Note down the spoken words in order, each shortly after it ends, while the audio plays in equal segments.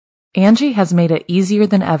Angie has made it easier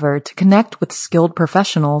than ever to connect with skilled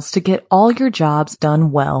professionals to get all your jobs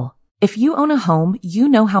done well. If you own a home, you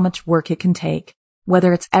know how much work it can take,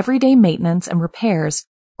 whether it's everyday maintenance and repairs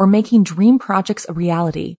or making dream projects a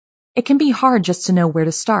reality. It can be hard just to know where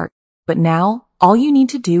to start, but now all you need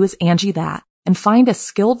to do is Angie that and find a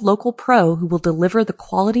skilled local pro who will deliver the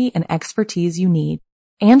quality and expertise you need.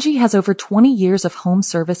 Angie has over 20 years of home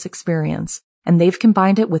service experience, and they've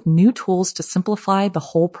combined it with new tools to simplify the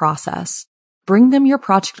whole process. Bring them your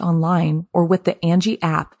project online or with the Angie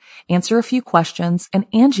app, answer a few questions, and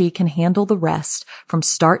Angie can handle the rest from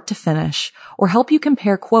start to finish or help you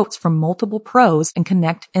compare quotes from multiple pros and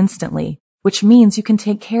connect instantly, which means you can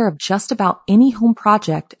take care of just about any home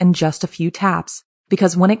project in just a few taps.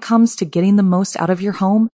 Because when it comes to getting the most out of your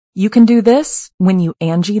home, you can do this when you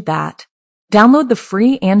Angie that. Download the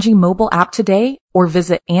free Angie mobile app today or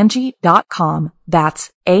visit Angie.com.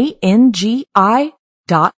 That's ANGI.com.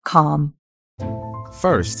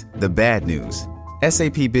 First, the bad news.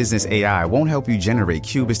 SAP Business AI won't help you generate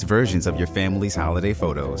cubist versions of your family's holiday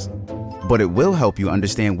photos. But it will help you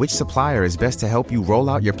understand which supplier is best to help you roll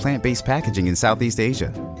out your plant-based packaging in Southeast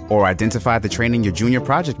Asia, or identify the training your junior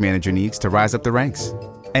project manager needs to rise up the ranks,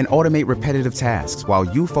 and automate repetitive tasks while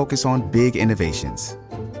you focus on big innovations,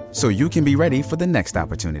 so you can be ready for the next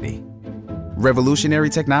opportunity. Revolutionary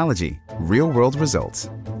technology, real-world results.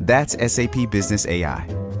 That's SAP Business AI.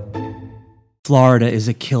 Florida is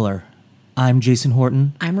a killer. I'm Jason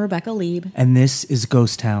Horton. I'm Rebecca Lieb. And this is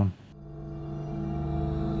Ghost Town.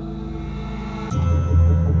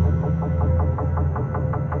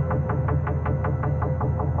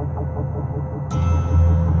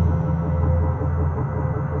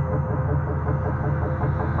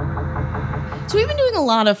 So we've been doing a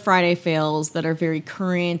lot of Friday fails that are very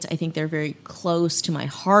current. I think they're very close to my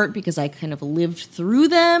heart because I kind of lived through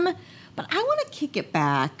them. But I want to kick it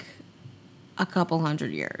back a couple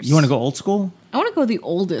hundred years. You want to go old school? I want to go the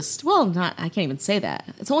oldest. Well, not. I can't even say that.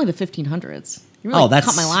 It's only the 1500s. You really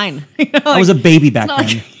caught my line. I was a baby back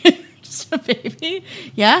then. Just a baby?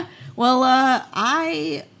 Yeah? Well,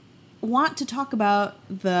 I want to talk about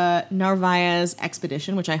the Narváez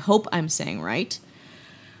expedition, which I hope I'm saying right.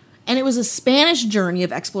 And it was a Spanish journey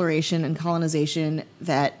of exploration and colonization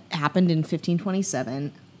that happened in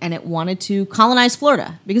 1527, and it wanted to colonize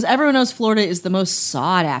Florida, because everyone knows Florida is the most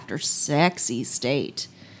sought-after, sexy state.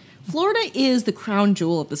 Florida is the crown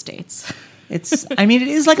jewel of the states. It is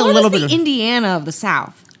like Florida's a little bit the Indiana of the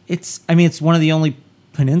South. It's one of the only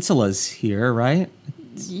peninsulas here, right?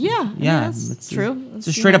 Yeah, that's true. It's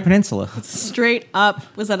a straight up peninsula. Straight up.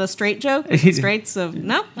 Was that a straight joke? Straits of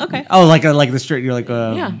no? Okay. Oh, like the straight. You're like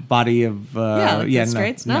a body of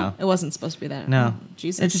straits. No, it wasn't supposed to be that. No,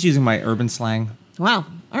 Jesus. It's just using my urban slang. Wow.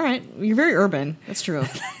 All right. You're very urban. That's true.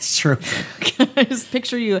 It's true. I just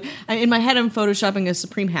picture you in my head. I'm photoshopping a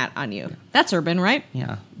Supreme hat on you. That's urban, right?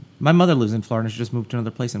 Yeah. My mother lives in Florida. She just moved to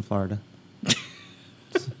another place in Florida.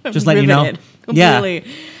 Just letting you know. Completely.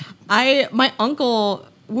 Yeah. My uncle,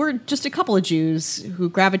 we're just a couple of Jews who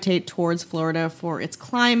gravitate towards Florida for its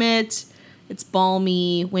climate, its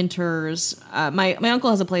balmy winters. My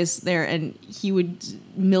uncle has a place there, and he would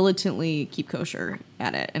militantly keep kosher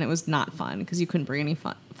at it, and it was not fun because you couldn't bring any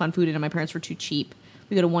fun food in, and my parents were too cheap.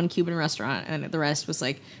 We go to one Cuban restaurant, and the rest was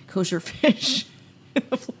like kosher fish in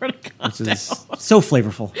the Florida context. Which is so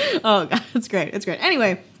flavorful. Oh, God, it's great. It's great.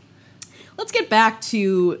 Anyway, let's get back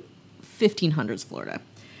to 1500s Florida.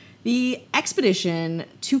 The expedition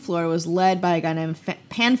to Florida was led by a guy named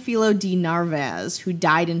Panfilo de Narváez, who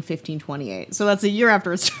died in 1528. So that's a year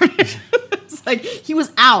after it started. It's like he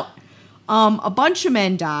was out. A bunch of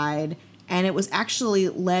men died, and it was actually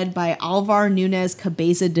led by Alvar Nunes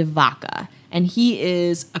Cabeza de Vaca. And he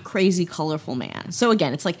is a crazy, colorful man. So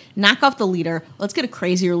again, it's like, knock off the leader. Let's get a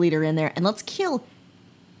crazier leader in there, and let's kill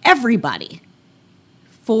everybody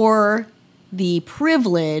for the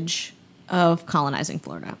privilege of colonizing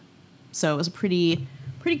Florida. So it was a pretty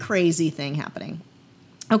crazy thing happening.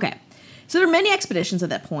 Okay, so there are many expeditions at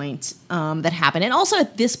that point that happened. And also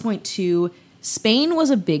at this point, too, Spain was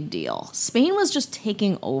a big deal. Spain was just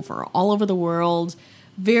taking over all over the world,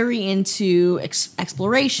 very into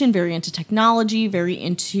exploration, very into technology, very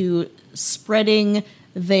into spreading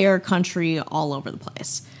their country all over the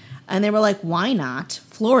place. And they were like, why not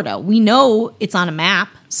Florida? We know it's on a map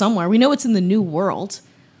somewhere. We know it's in the New World.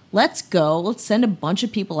 Let's go. Let's send a bunch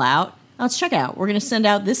of people out. Let's check it out. We're going to send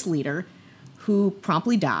out this leader who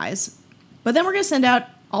promptly dies. But then we're going to send out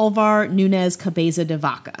Alvar Nunes Cabeza de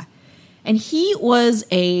Vaca. And he was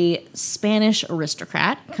a Spanish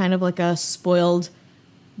aristocrat, kind of like a spoiled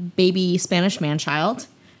baby Spanish man-child.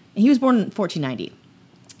 And he was born in 1490.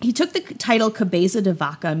 He took the title Cabeza de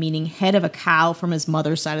Vaca, meaning head of a cow, from his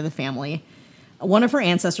mother's side of the family. One of her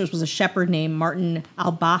ancestors was a shepherd named Martin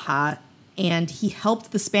Albaha, and he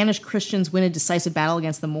helped the Spanish Christians win a decisive battle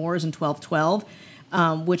against the Moors in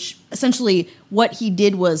 1212, which essentially what he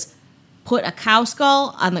did was put a cow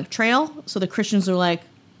skull on the trail. So the Christians were like,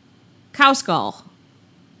 cow skull,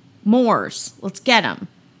 Moors, let's get them.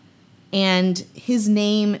 And his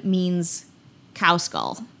name means cow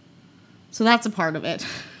skull. So that's a part of it.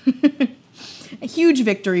 A huge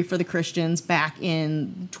victory for the Christians back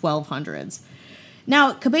in 1200s.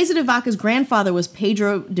 Now, Cabeza de Vaca's grandfather was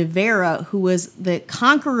Pedro de Vera, who was the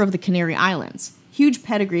conqueror of the Canary Islands. Huge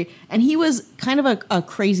pedigree, and he was kind of a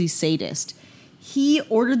crazy sadist. He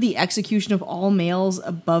ordered the execution of all males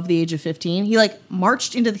above the age of 15. He,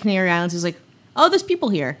 marched into the Canary Islands. He's like, oh, there's people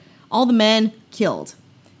here. All the men killed.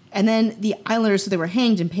 And then the islanders, so they were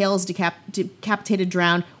hanged, impaled, decapitated,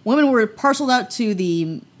 drowned. Women were parceled out to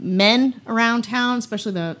the men around town,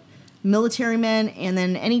 especially the military men, and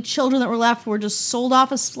then any children that were left were just sold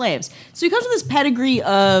off as slaves. So he comes with this pedigree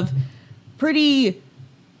of pretty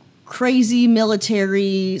crazy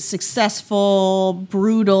military, successful,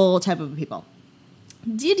 brutal type of people.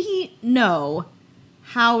 Did he know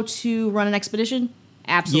how to run an expedition?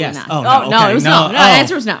 Absolutely not. Oh, no. No, Okay. it was No. no. The Oh.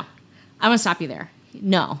 answer was no. I'm going to stop you there.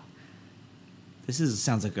 No.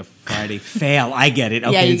 Sounds like a Friday fail. I get it.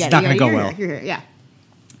 Okay, Yeah, you it's get not it. going to go You're well. here, yeah.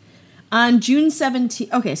 On June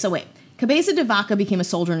 17th... Okay, so wait. Cabeza de Vaca became a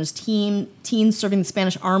soldier in his teens, serving the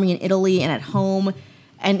Spanish army in Italy and at home,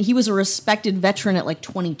 and he was a respected veteran at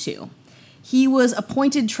 22. He was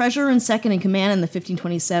appointed treasurer and second in command in the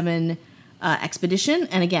 1527 expedition,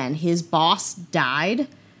 and again, his boss died,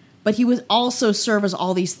 but he would also serve as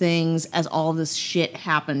all these things as all this shit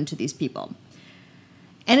happened to these people.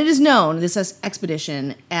 And it is known, this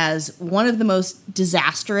expedition, as one of the most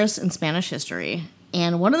disastrous in Spanish history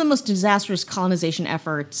and one of the most disastrous colonization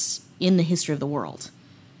efforts in the history of the world.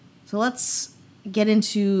 So let's get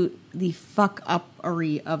into the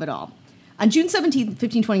fuck-up-ery of it all. On June 17,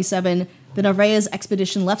 1527, the Narváez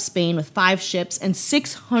expedition left Spain with 5 ships and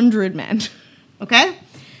 600 men. Okay?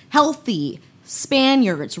 Healthy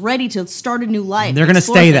Spaniards ready to start a new life. They're going to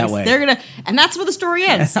stay that way. And that's where the story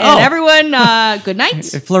ends. Oh. And everyone, good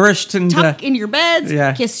night. It flourished and Tuck in your beds,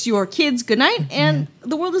 yeah. kiss your kids goodnight, and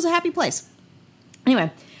the world is a happy place.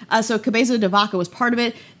 Anyway, so Cabeza de Vaca was part of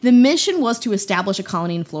it. The mission was to establish a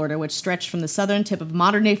colony in Florida, which stretched from the southern tip of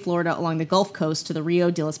modern-day Florida along the Gulf Coast to the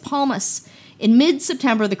Rio de las Palmas. In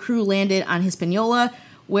mid-September, the crew landed on Hispaniola,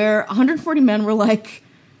 where 140 men were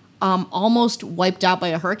almost wiped out by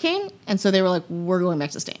a hurricane. And so they were like, we're going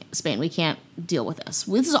back to Spain. We can't deal with this.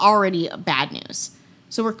 This is already bad news.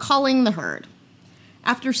 So we're culling the herd.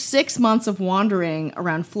 After 6 months of wandering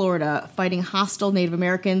around Florida, fighting hostile Native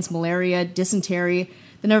Americans, malaria, dysentery,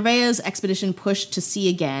 the Narváez expedition pushed to sea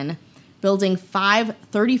again, building 5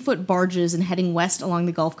 30-foot barges and heading west along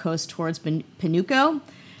the Gulf Coast towards Panuco.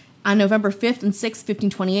 On November 5th and 6th,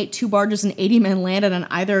 1528, 2 barges and 80 men landed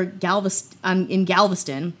on in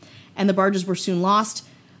Galveston, and the barges were soon lost.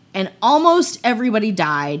 And almost everybody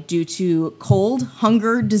died due to cold,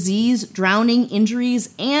 hunger, disease, drowning,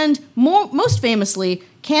 injuries, and most famously,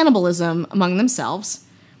 cannibalism among themselves,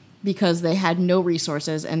 because they had no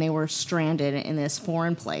resources and they were stranded in this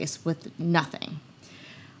foreign place with nothing.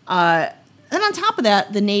 And on top of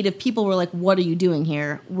that, the native people were like, what are you doing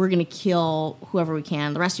here? We're going to kill whoever we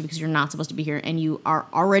can, the rest of you, because you're not supposed to be here, and you are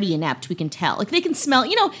already inept. We can tell. They can smell,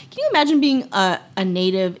 can you imagine being a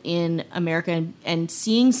native in America and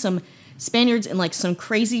seeing some Spaniards in, some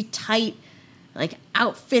crazy tight,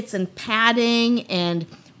 outfits and padding and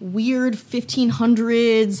weird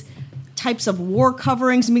 1500s types of war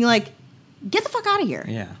coverings and being like, get the fuck out of here.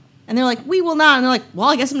 Yeah. And they're like, we will not. And they're like, well,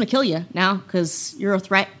 I guess I'm going to kill you now because you're a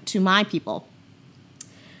threat to my people.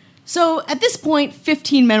 So at this point,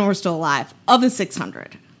 15 men were still alive of the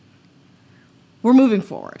 600. We're moving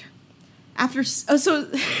forward. So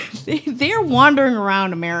they're wandering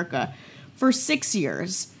around America for 6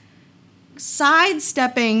 years,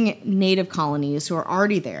 sidestepping native colonies who are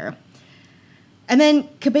already there. And then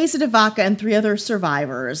Cabeza de Vaca and 3 other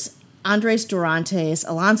survivors, Andres Durantes,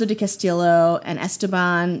 Alonso de Castillo, and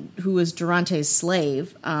Esteban, who was Durantes'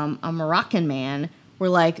 slave, a Moroccan man, were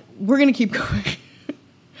like, we're going to keep going.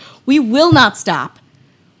 We will not stop.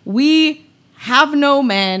 We have no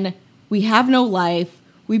men. We have no life.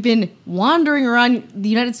 We've been wandering around the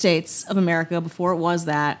United States of America before it was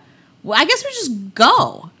that. Well, I guess we just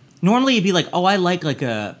go. Normally it'd be like, oh, I like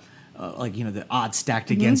the odds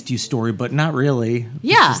stacked against you story, but not really.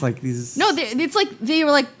 Yeah. It's just like these. No, it's like they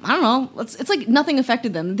were like, I don't know. It's like nothing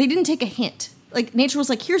affected them. They didn't take a hint. Nature was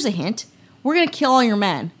like, here's a hint. we're going to kill all your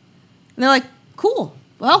men. And they're like, cool.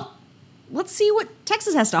 Well, let's see what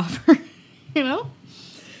Texas has to offer, you know?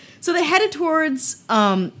 So they headed towards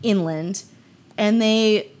inland, and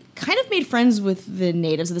they kind of made friends with the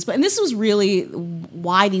natives of this place. And this was really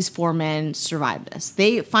why these 4 men survived this.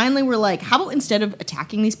 They finally were like, how about instead of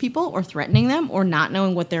attacking these people or threatening them or not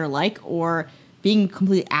knowing what they're like or being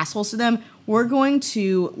complete assholes to them, we're going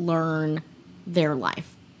to learn their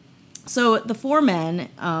life. So the 4 men,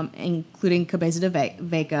 including Cabeza de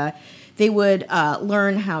Vaca, they would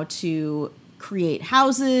learn how to create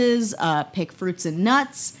houses, pick fruits and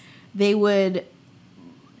nuts. They would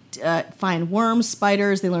find worms,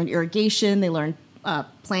 spiders. They learned irrigation. They learned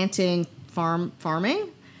planting, farming.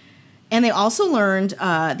 And they also learned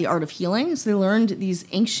the art of healing. So they learned these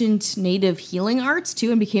ancient native healing arts,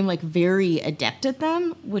 too, and became, like, very adept at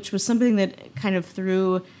them, which was something that kind of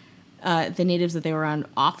threw the natives that they were on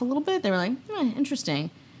off a little bit. They were like,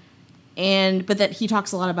 interesting. But that he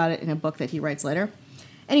talks a lot about it in a book that he writes later.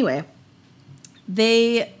 Anyway,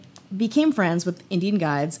 they became friends with Indian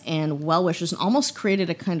guides and well-wishers and almost created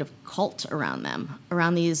a kind of cult around them,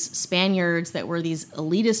 around these Spaniards that were these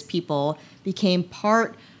elitist people, became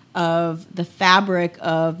part of the fabric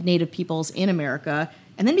of native peoples in America,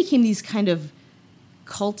 and then became these kind of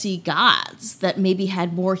culty gods that maybe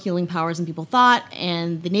had more healing powers than people thought,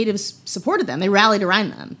 and the natives supported them. They rallied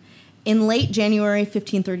around them. In late January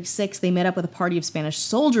 1536, they met up with a party of Spanish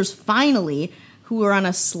soldiers, finally, who were on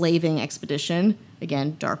a slaving expedition.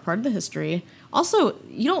 Again, dark part of the history. Also,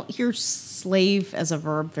 you don't hear slave as a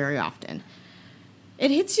verb very often.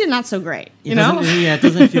 It hits you not so great, you know? Yeah, it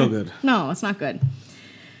doesn't feel good. No, it's not good.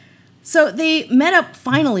 So they met up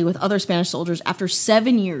finally with other Spanish soldiers after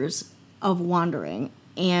 7 years of wandering.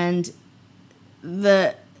 And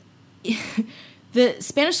the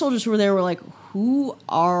Spanish soldiers who were there were like, who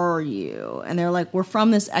are you? And they're like, we're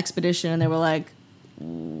from this expedition. And they were like,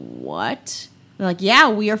 what? They're like, yeah,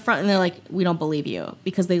 we are from, and they're like, we don't believe you,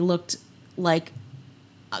 because they looked like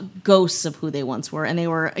ghosts of who they once were. And they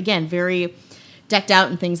were, again, very decked out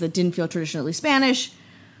in things that didn't feel traditionally Spanish.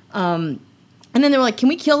 And then they were like, can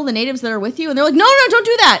we kill the natives that are with you? And they're like, no, don't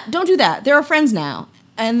do that. Don't do that. They're our friends now.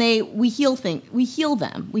 And we heal them. We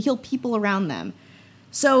heal people around them.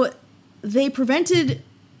 So they prevented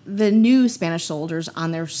the new Spanish soldiers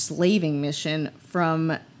on their slaving mission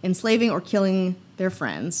from enslaving or killing their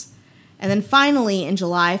friends. And then finally, in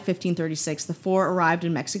July 1536, the 4 arrived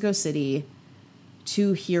in Mexico City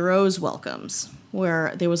to heroes' welcomes,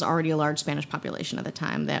 where there was already a large Spanish population at the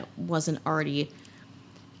time that wasn't already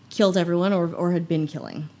killed everyone or had been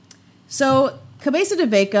killing. So Cabeza de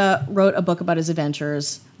Vaca wrote a book about his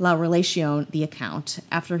adventures, La Relación, the account,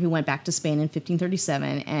 after he went back to Spain in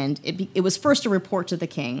 1537, and it was first a report to the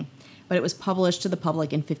king, but it was published to the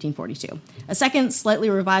public in 1542. A second,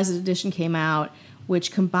 slightly revised edition came out,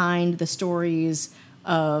 which combined the stories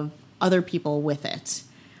of other people with it.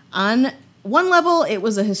 On one level, it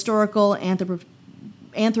was a historical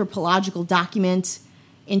anthropological document.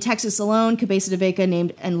 In Texas alone, Cabeza de Vaca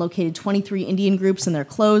named and located 23 Indian groups and their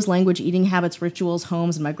clothes, language, eating habits, rituals,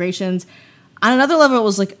 homes, and migrations. On another level, it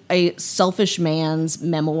was like a selfish man's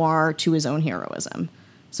memoir to his own heroism.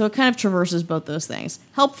 So it kind of traverses both those things.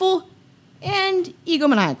 Helpful and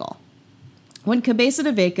egomaniacal. When Cabeza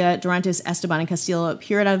de Vaca, Dorantes, Esteban, and Castillo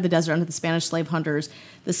appeared out of the desert under the Spanish slave hunters,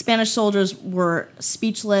 the Spanish soldiers were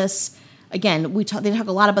speechless. Again, they talk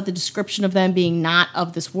a lot about the description of them being not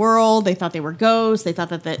of this world. They thought they were ghosts. They thought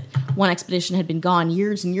that one expedition had been gone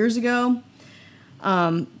years and years ago.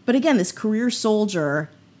 But again, this career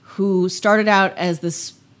soldier who started out as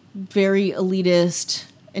this very elitist,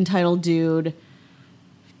 entitled dude,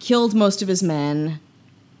 killed most of his men,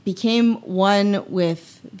 became one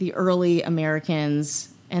with the early Americans,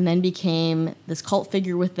 and then became this cult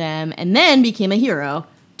figure with them, and then became a hero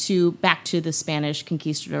back to the Spanish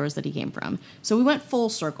conquistadors that he came from. So we went full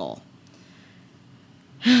circle.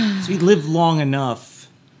 So he lived long enough.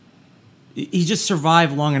 He just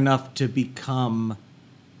survived long enough to become,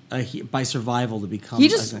 by survival, to become... He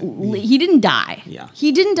didn't die. Yeah.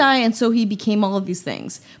 He didn't die, and so he became all of these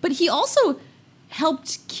things. But he also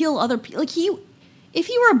helped kill other people. Like, if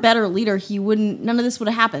he were a better leader, none of this would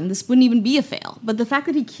have happened. This wouldn't even be a fail. But the fact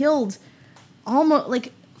that he killed almost,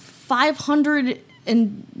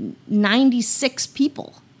 596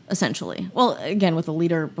 people, essentially. Well, again, with a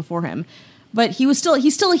leader before him. But he's still a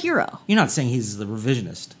hero. You're not saying he's the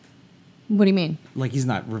revisionist. What do you mean? Like, he's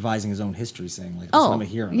not revising his own history, saying, like, oh, I'm a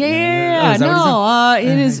hero. Yeah. No,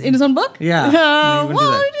 in his own book? Yeah. Why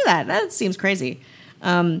would he do that? That seems crazy.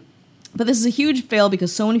 But this is a huge fail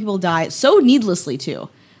because so many people die so needlessly, too.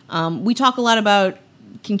 We talk a lot about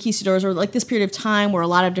conquistadors, or like this period of time where a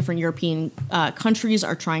lot of different European countries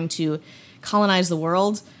are trying to colonize the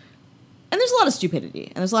world. And there's a lot of stupidity,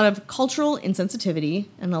 and there's a lot of cultural insensitivity,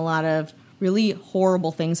 and a lot of really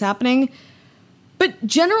horrible things happening. But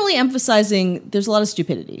generally emphasizing there's a lot of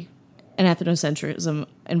stupidity and ethnocentrism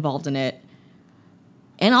involved in it.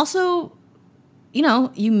 And also,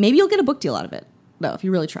 maybe you'll get a book deal out of it, though, if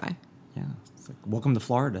you really try. Yeah, it's like, welcome to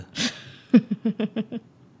Florida. Can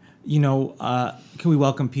we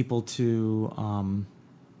welcome people to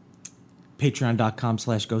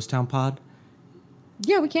patreon.com/ghosttownpod?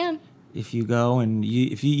 Yeah, we can. If you go and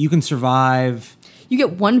if you can survive, you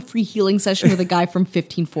get one free healing session with a guy from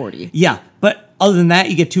 1540. Yeah, but other than that,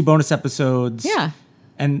 you get 2 bonus episodes. Yeah,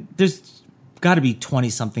 and there's got to be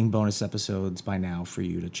 20-something bonus episodes by now for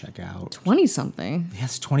you to check out. 20-something.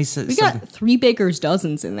 Yes, 20. We got 3 Baker's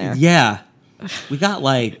dozens in there. Yeah, we got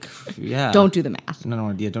Don't do the math.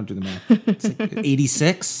 No, don't do the math. It's like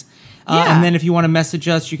 86. Yeah. And then if you want to message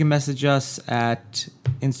us, you can message us at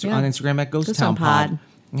on Instagram at GhostTownPod.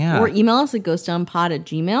 Yeah. Or email us at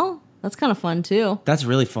ghosttownpod@gmail.com. That's kind of fun too. That's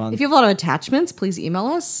really fun. If you have a lot of attachments, please email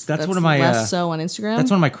us. That's one of my less so on Instagram. That's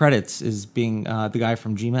one of my credits, is being the guy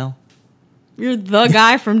from Gmail. You're the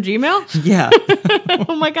guy from Gmail? Yeah.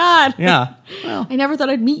 Oh my God. Yeah. Well, I never thought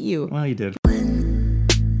I'd meet you. Well, you did.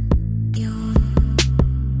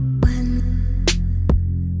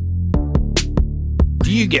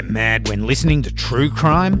 Do you get mad when listening to true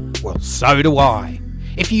crime? Well, so do I.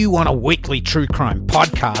 If you want a weekly true crime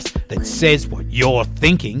podcast that says what you're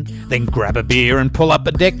thinking, then grab a beer and pull up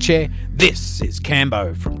a deck chair. This is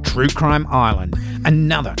Cambo from True Crime Island,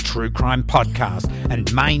 another true crime podcast,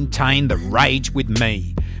 and maintain the rage with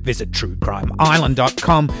me. Visit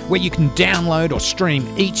truecrimeisland.com, where you can download or stream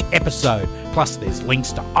each episode, plus there's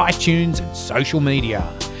links to iTunes and social media.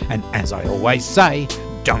 And as I always say,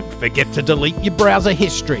 don't forget to delete your browser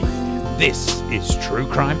history. This is True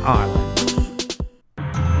Crime Island.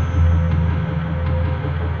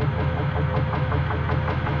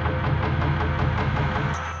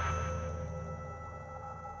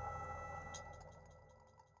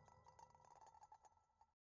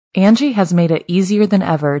 Angie has made it easier than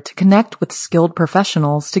ever to connect with skilled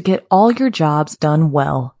professionals to get all your jobs done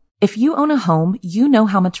well. If you own a home, you know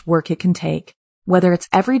how much work it can take, whether it's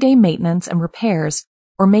everyday maintenance and repairs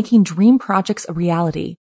or making dream projects a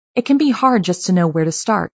reality. It can be hard just to know where to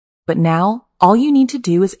start, but now all you need to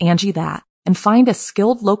do is Angie that and find a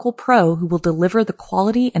skilled local pro who will deliver the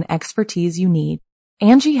quality and expertise you need.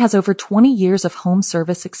 Angie has over 20 years of home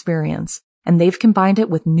service experience, and they've combined it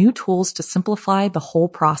with new tools to simplify the whole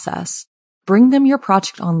process. Bring them your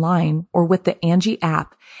project online or with the Angie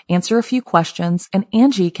app, answer a few questions, and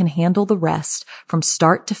Angie can handle the rest from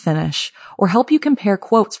start to finish, or help you compare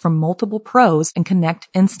quotes from multiple pros and connect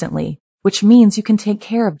instantly, which means you can take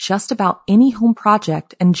care of just about any home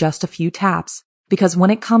project in just a few taps. Because when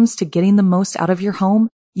it comes to getting the most out of your home,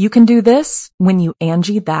 you can do this when you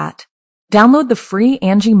Angie that. Download the free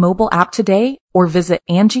Angie mobile app today or visit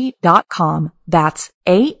Angie.com. That's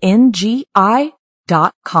ANGI.com.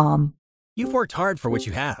 You've worked hard for what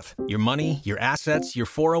you have. Your money, your assets, your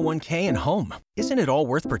 401k, and home. Isn't it all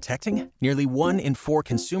worth protecting? Nearly 1 in 4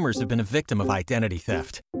 consumers have been a victim of identity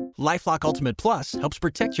theft. LifeLock Ultimate Plus helps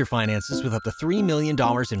protect your finances with up to $3 million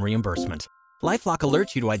in reimbursement. LifeLock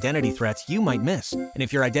alerts you to identity threats you might miss. And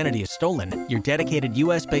if your identity is stolen, your dedicated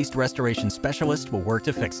U.S.-based restoration specialist will work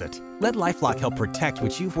to fix it. Let LifeLock help protect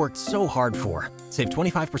what you've worked so hard for. Save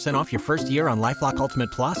 25% off your first year on LifeLock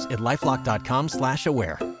Ultimate Plus at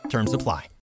LifeLock.com/aware. Terms apply.